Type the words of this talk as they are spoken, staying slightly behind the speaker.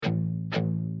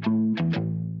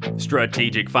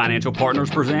Strategic Financial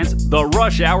Partners presents the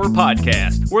Rush Hour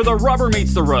Podcast, where the rubber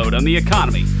meets the road on the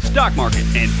economy, stock market,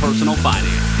 and personal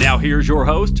finance. Now here's your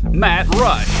host, Matt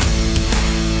Rush.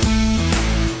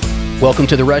 Welcome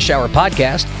to the Rush Hour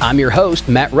Podcast. I'm your host,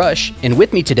 Matt Rush, and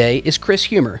with me today is Chris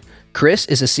Humer. Chris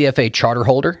is a CFA charter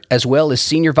holder, as well as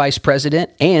Senior Vice President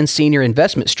and Senior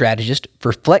Investment Strategist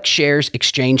for FlexShares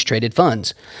exchange-traded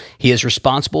funds. He is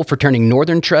responsible for turning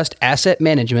Northern Trust Asset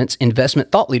Management's investment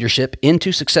thought leadership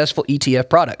into successful ETF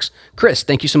products. Chris,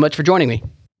 thank you so much for joining me.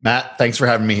 Matt, thanks for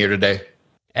having me here today.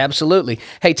 Absolutely.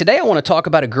 Hey, today I want to talk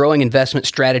about a growing investment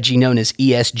strategy known as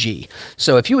ESG.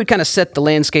 So if you would kind of set the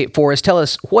landscape for us, tell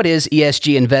us what is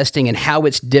ESG investing and how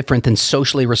it's different than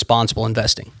socially responsible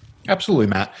investing. Absolutely,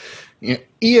 Matt.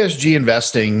 ESG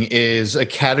investing is a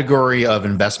category of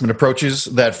investment approaches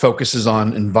that focuses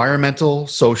on environmental,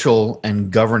 social, and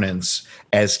governance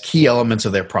as key elements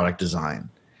of their product design.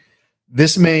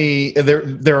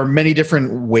 There are many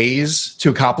different ways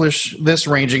to accomplish this,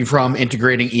 ranging from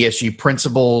integrating ESG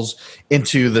principles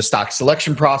into the stock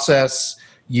selection process,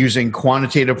 using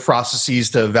quantitative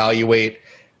processes to evaluate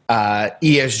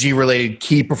ESG-related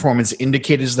key performance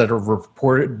indicators that are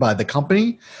reported by the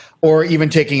company, or even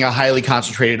taking a highly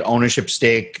concentrated ownership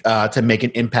stake to make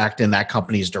an impact in that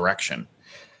company's direction.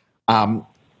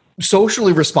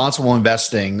 Socially responsible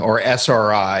investing, or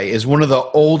SRI, is one of the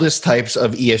oldest types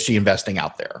of ESG investing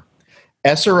out there.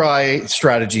 SRI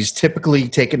strategies typically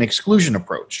take an exclusion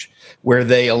approach, where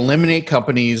they eliminate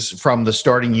companies from the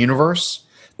starting universe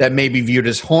that may be viewed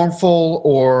as harmful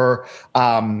or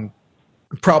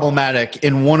problematic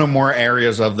in one or more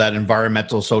areas of that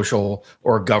environmental, social,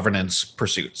 or governance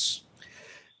pursuits.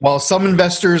 While some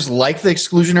investors like the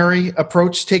exclusionary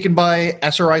approach taken by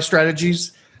SRI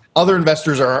strategies, other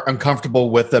investors are uncomfortable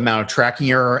with the amount of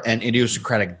tracking error and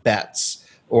idiosyncratic bets,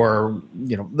 or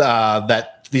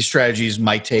that these strategies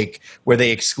might take, where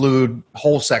they exclude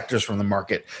whole sectors from the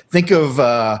market. Think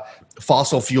of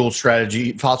fossil fuel-free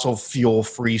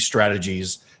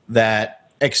strategies that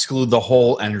exclude the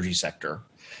whole energy sector.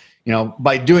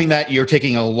 By doing that, you're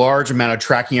taking a large amount of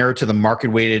tracking error to the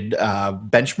market-weighted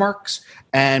benchmarks.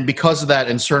 And because of that,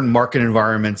 in certain market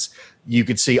environments, you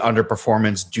could see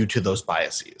underperformance due to those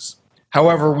biases.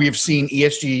 However, we've seen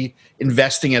ESG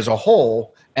investing as a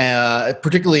whole,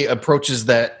 particularly approaches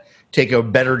that take a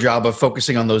better job of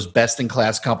focusing on those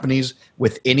best-in-class companies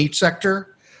within each sector,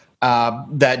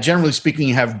 that generally speaking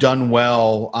have done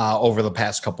well over the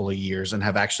past couple of years and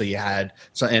have actually had,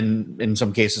 in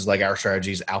some cases like our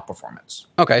strategies, outperformance.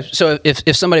 Okay, so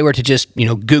if somebody were to just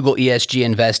Google ESG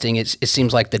investing, it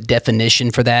seems like the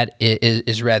definition for that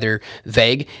is rather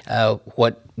vague.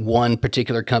 What one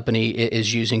particular company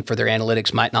is using for their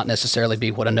analytics might not necessarily be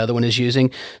what another one is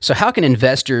using. So how can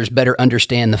investors better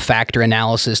understand the factor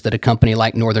analysis that a company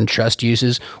like Northern Trust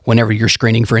uses whenever you're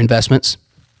screening for investments?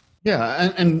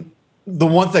 Yeah, and the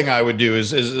one thing I would do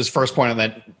is first point on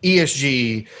that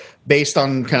ESG, based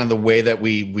on kind of the way that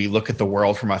we look at the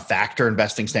world from a factor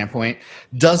investing standpoint,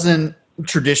 doesn't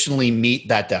traditionally meet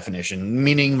that definition,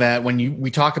 meaning that when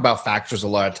we talk about factors, a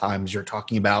lot of times you're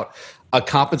talking about a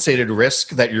compensated risk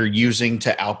that you're using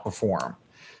to outperform.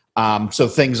 So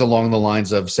things along the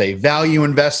lines of, say, value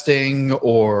investing,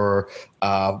 or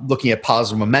looking at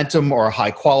positive momentum, or high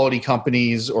quality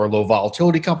companies, or low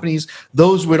volatility companies,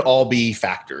 those would all be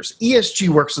factors. ESG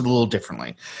works a little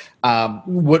differently.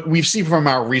 What we've seen from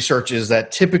our research is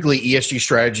that typically ESG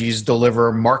strategies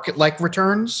deliver market-like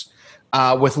returns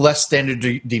with less standard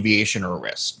deviation or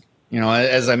risk.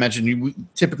 As I mentioned,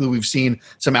 typically we've seen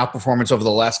some outperformance over the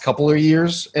last couple of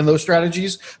years in those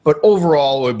strategies, but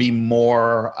overall it would be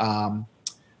more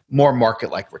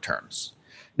market-like returns.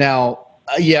 Now,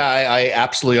 I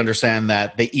absolutely understand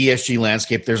that the ESG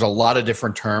landscape, there's a lot of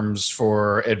different terms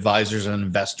for advisors and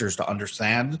investors to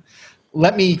understand.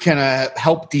 Let me kind of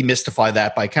help demystify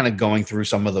that by kind of going through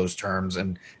some of those terms,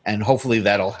 and hopefully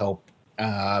that'll help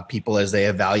people as they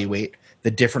evaluate the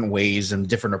different ways and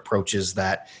different approaches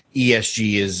that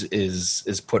ESG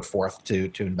is put forth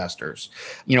to investors.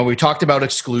 We talked about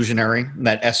exclusionary,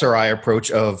 that SRI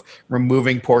approach of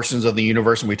removing portions of the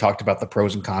universe, and we talked about the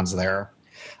pros and cons there.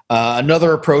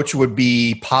 Another approach would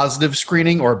be positive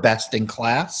screening, or best in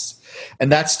class.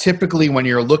 And that's typically when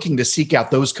you're looking to seek out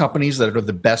those companies that are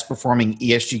the best performing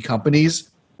ESG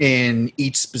companies in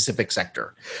each specific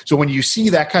sector. So when you see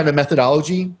that kind of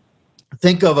methodology,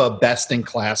 think of a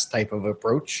best-in-class type of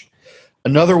approach.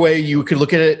 Another way you could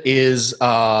look at it is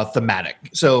thematic.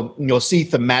 So you'll see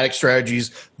thematic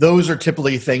strategies. Those are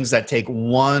typically things that take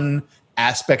one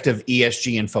aspect of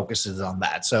ESG and focuses on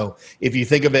that. So if you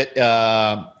think of it,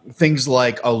 things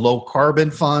like a low carbon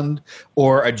fund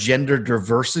or a gender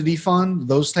diversity fund,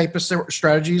 those type of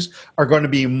strategies are going to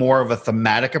be more of a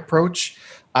thematic approach,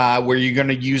 where you're going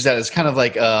to use that as kind of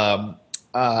like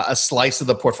a slice of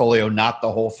the portfolio, not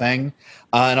the whole thing.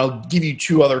 And I'll give you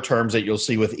two other terms that you'll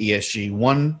see with ESG.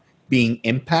 One being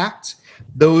impact.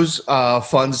 Those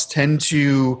funds tend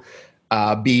to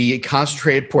be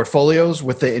concentrated portfolios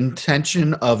with the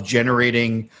intention of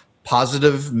generating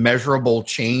positive, measurable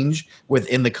change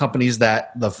within the companies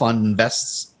that the fund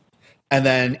invests. And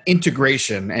then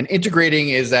integration. And integrating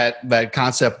is that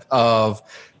concept of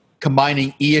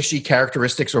combining ESG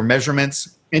characteristics or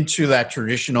measurements into that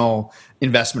traditional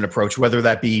investment approach, whether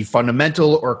that be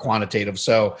fundamental or quantitative.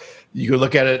 So you could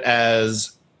look at it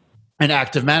as an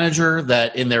active manager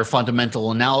that in their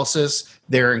fundamental analysis,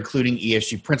 they're including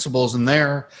ESG principles in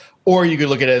there. Or you could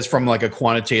look at it as from like a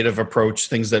quantitative approach,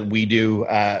 things that we do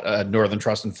at Northern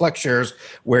Trust and FlexShares,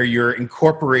 where you're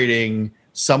incorporating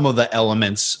some of the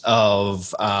elements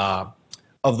of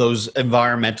those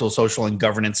environmental, social, and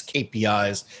governance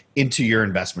KPIs into your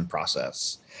investment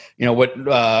process. You know what?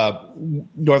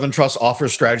 Northern Trust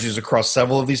offers strategies across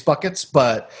several of these buckets,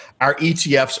 but our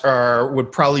ETFs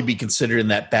would probably be considered in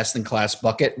that best-in-class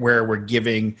bucket, where we're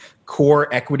giving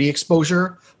core equity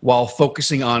exposure while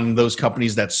focusing on those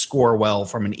companies that score well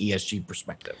from an ESG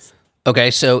perspective.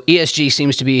 Okay, so ESG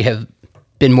seems to have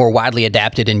been more widely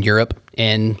adapted in Europe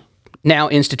and now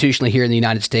institutionally here in the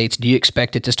United States. Do you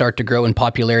expect it to start to grow in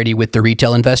popularity with the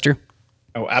retail investor?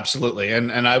 Oh, absolutely.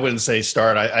 And I wouldn't say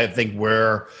start. I think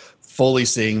we're fully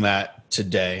seeing that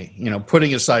today. You know,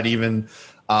 putting aside even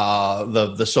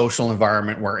the social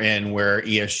environment we're in, where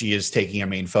ESG is taking a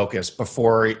main focus.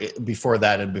 Before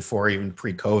that, and before even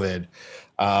pre-COVID,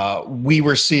 we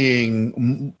were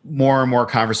seeing more and more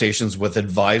conversations with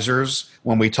advisors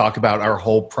when we talk about our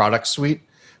whole product suite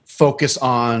focus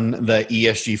on the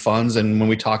ESG funds. And when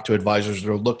we talk to advisors,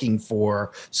 they're looking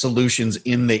for solutions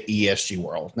in the ESG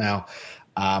world. Now,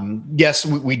 yes,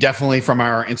 we definitely, from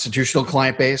our institutional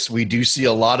client base, we do see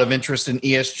a lot of interest in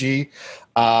ESG.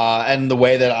 And the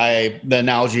way that the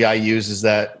analogy I use is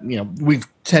that, you know, we've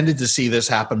tended to see this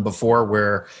happen before,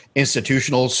 where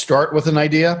institutionals start with an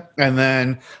idea and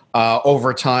then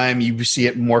over time you see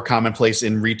it more commonplace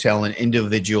in retail and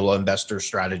individual investor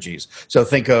strategies. So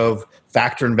think of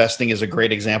factor investing as a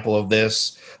great example of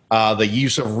this. The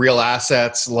use of real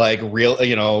assets, like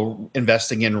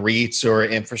investing in REITs or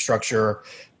infrastructure,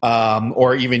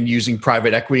 or even using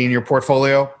private equity in your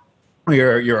portfolio,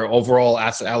 your overall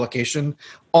asset allocation.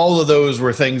 All of those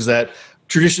were things that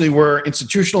traditionally were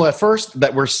institutional at first,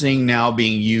 that we're seeing now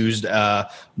being used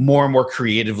more and more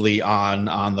creatively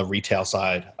on the retail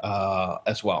side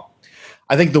as well.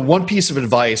 I think the one piece of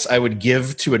advice I would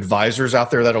give to advisors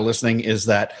out there that are listening is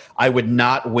that I would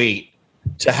not wait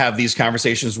to have these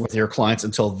conversations with your clients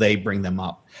until they bring them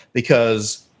up.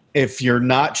 Because if you're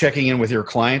not checking in with your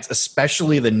clients,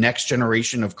 especially the next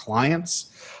generation of clients,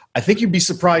 I think you'd be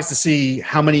surprised to see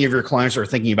how many of your clients are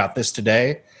thinking about this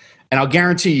today. And I'll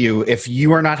guarantee you, if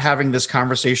you are not having this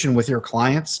conversation with your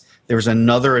clients, there's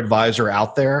another advisor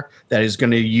out there that is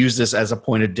going to use this as a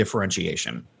point of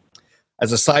differentiation.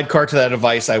 As a sidecar to that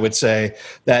advice, I would say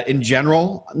that in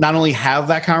general, not only have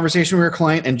that conversation with your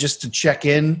client and just to check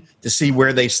in to see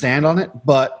where they stand on it,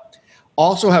 but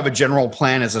also have a general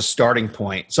plan as a starting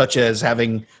point, such as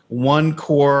having one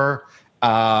core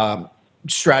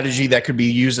strategy that could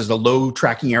be used as a low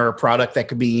tracking error product that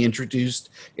could be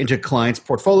introduced into client's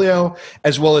portfolio,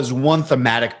 as well as one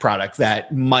thematic product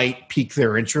that might pique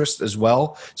their interest as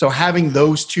well. So having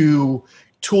those two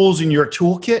tools in your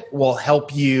toolkit will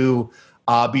help you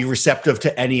be receptive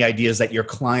to any ideas that your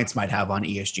clients might have on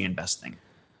ESG investing.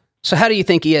 So how do you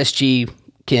think ESG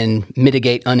can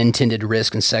mitigate unintended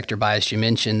risk and sector bias? You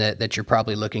mentioned that you're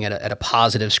probably looking at a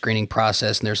positive screening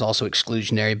process, and there's also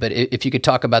exclusionary. But if you could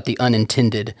talk about the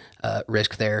unintended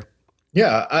risk there.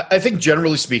 Yeah, I think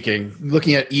generally speaking,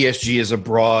 looking at ESG as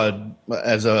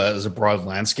a broad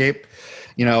landscape,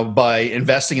 you know, by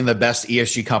investing in the best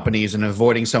ESG companies and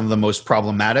avoiding some of the most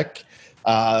problematic,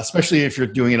 especially if you're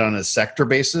doing it on a sector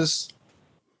basis,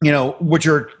 you know, what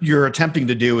you're attempting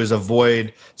to do is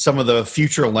avoid some of the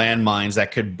future landmines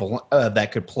that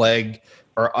could plague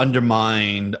or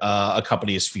undermine a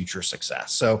company's future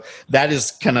success. So that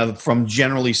is kind of, from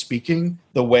generally speaking,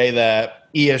 the way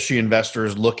that ESG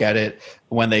investors look at it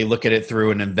when they look at it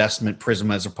through an investment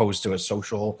prism as opposed to a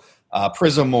social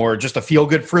prism or just a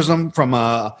feel-good prism. From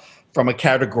a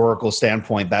categorical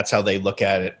standpoint, that's how they look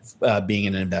at it being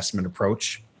an investment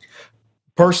approach.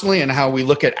 personally, and how we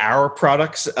look at our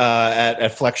products at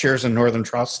FlexShares and Northern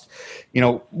Trust,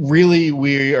 really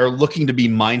we are looking to be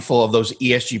mindful of those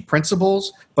ESG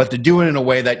principles, but to do it in a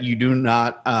way that you do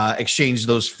not exchange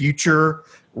those future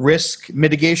risk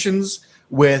mitigations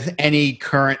with any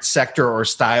current sector or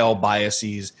style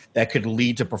biases that could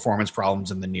lead to performance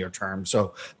problems in the near term.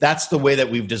 So that's the way that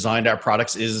we've designed our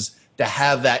products, is to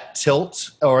have that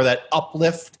tilt or that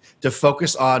uplift to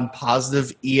focus on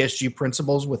positive ESG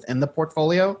principles within the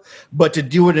portfolio, but to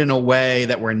do it in a way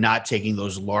that we're not taking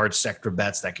those large sector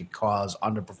bets that could cause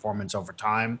underperformance over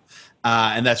time.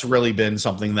 And that's really been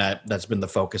something that's been the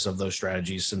focus of those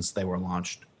strategies since they were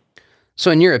launched. So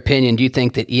in your opinion, do you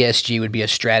think that ESG would be a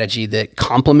strategy that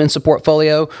complements a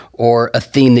portfolio, or a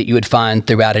theme that you would find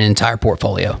throughout an entire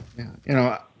portfolio?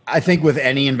 Yeah. I think with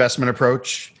any investment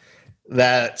approach,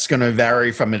 that's going to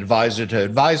vary from advisor to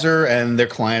advisor and their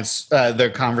clients, their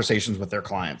conversations with their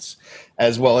clients,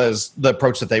 as well as the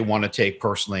approach that they want to take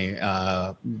personally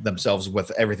themselves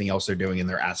with everything else they're doing in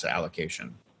their asset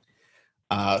allocation.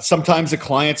 Sometimes the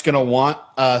client's going to want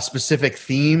a specific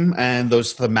theme, and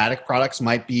those thematic products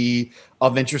might be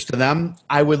of interest to them.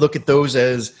 I would look at those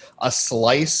as a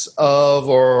slice of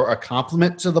or a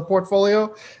complement to the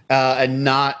portfolio, and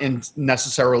not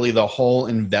necessarily the whole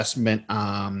investment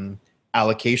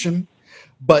allocation.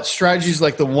 But strategies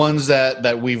like the ones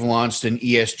that we've launched in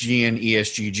ESG and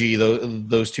ESGG,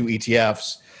 those two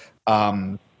ETFs,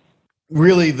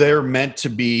 really they're meant to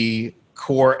be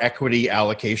core equity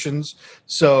allocations.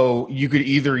 So you could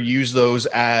either use those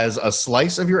as a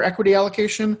slice of your equity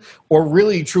allocation, or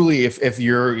really truly if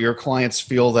your clients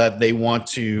feel that they want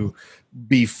to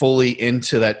be fully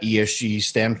into that ESG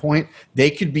standpoint, they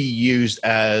could be used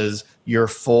as your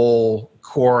full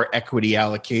core equity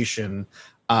allocation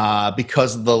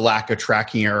because of the lack of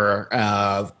tracking error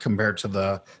compared to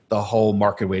the whole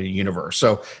market weighted universe.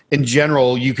 So in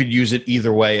general, you could use it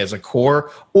either way, as a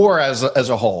core or as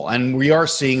a whole. And we are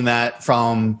seeing that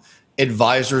from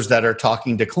advisors that are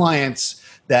talking to clients,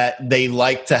 that they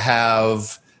like to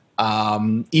have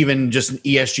even just an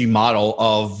ESG model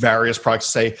of various products.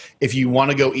 Say, if you want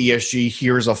to go ESG,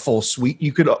 here's a full suite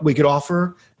we could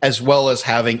offer, as well as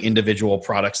having individual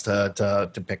products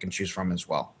to pick and choose from as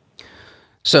well.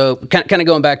 So kind of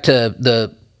going back to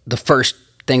the first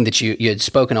thing that you had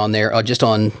spoken on there, just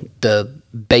on the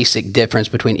basic difference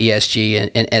between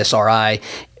ESG and SRI,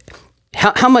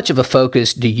 how much of a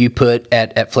focus do you put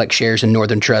at FlexShares and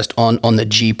Northern Trust on the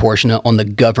G portion, on the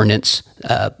governance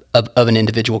of an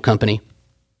individual company?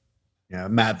 Yeah,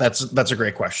 Matt, that's a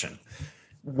great question.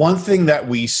 One thing that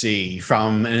we see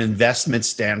from an investment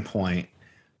standpoint,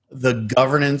 the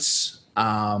governance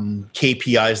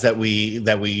KPIs that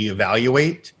we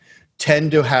evaluate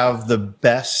tend to have the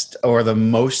best or the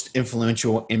most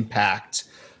influential impact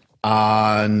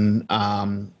on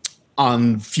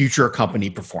future company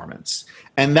performance.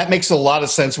 And that makes a lot of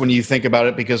sense when you think about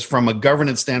it, because from a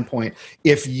governance standpoint,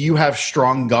 if you have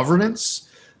strong governance,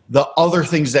 the other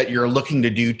things that you're looking to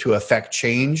do to affect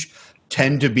change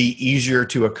tend to be easier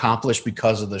to accomplish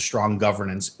because of the strong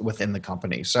governance within the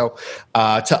company. So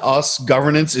to us,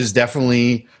 governance is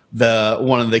definitely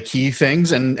one of the key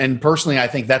things. And personally, I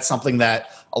think that's something that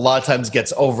a lot of times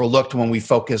gets overlooked when we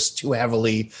focus too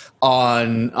heavily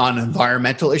on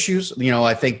environmental issues.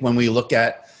 I think when we look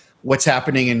at what's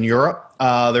happening in Europe,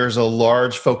 there's a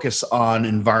large focus on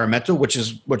environmental, which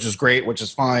is great, which is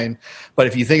fine. But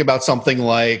if you think about something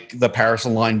like the Paris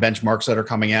Aligned benchmarks that are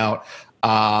coming out,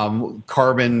 low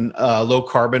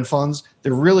carbon funds,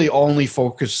 they're really only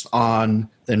focused on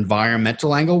the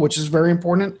environmental angle, which is very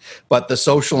important, but the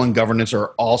social and governance are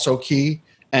also key.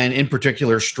 And in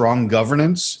particular, strong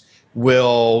governance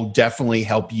will definitely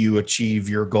help you achieve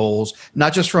your goals,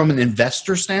 not just from an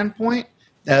investor standpoint,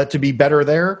 to be better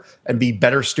there and be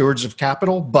better stewards of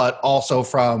capital, but also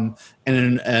from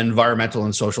an environmental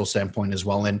and social standpoint as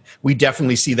well. And we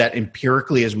definitely see that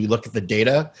empirically as we look at the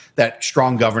data, that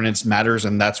strong governance matters,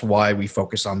 and that's why we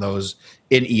focus on those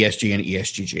in ESG and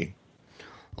ESGG.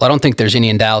 Well, I don't think there's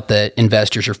any doubt that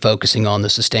investors are focusing on the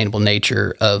sustainable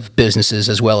nature of businesses,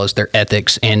 as well as their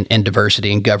ethics and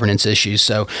diversity and governance issues.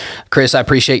 So, Chris, I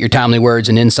appreciate your timely words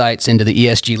and insights into the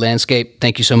ESG landscape.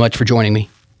 Thank you so much for joining me.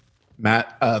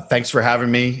 Matt, thanks for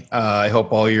having me. I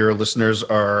hope all your listeners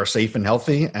are safe and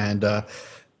healthy, and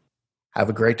have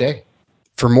a great day.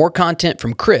 For more content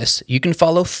from Chris, you can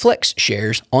follow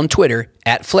FlexShares on Twitter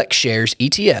at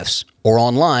FlexSharesETFs or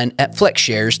online at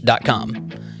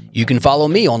FlexShares.com. You can follow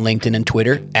me on LinkedIn and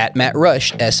Twitter at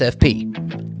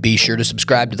MattRushSFP. Be sure to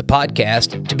subscribe to the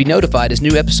podcast to be notified as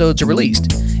new episodes are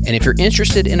released. And if you're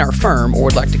interested in our firm or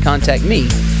would like to contact me,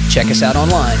 check us out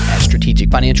online at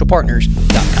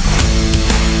strategicfinancialpartners.com.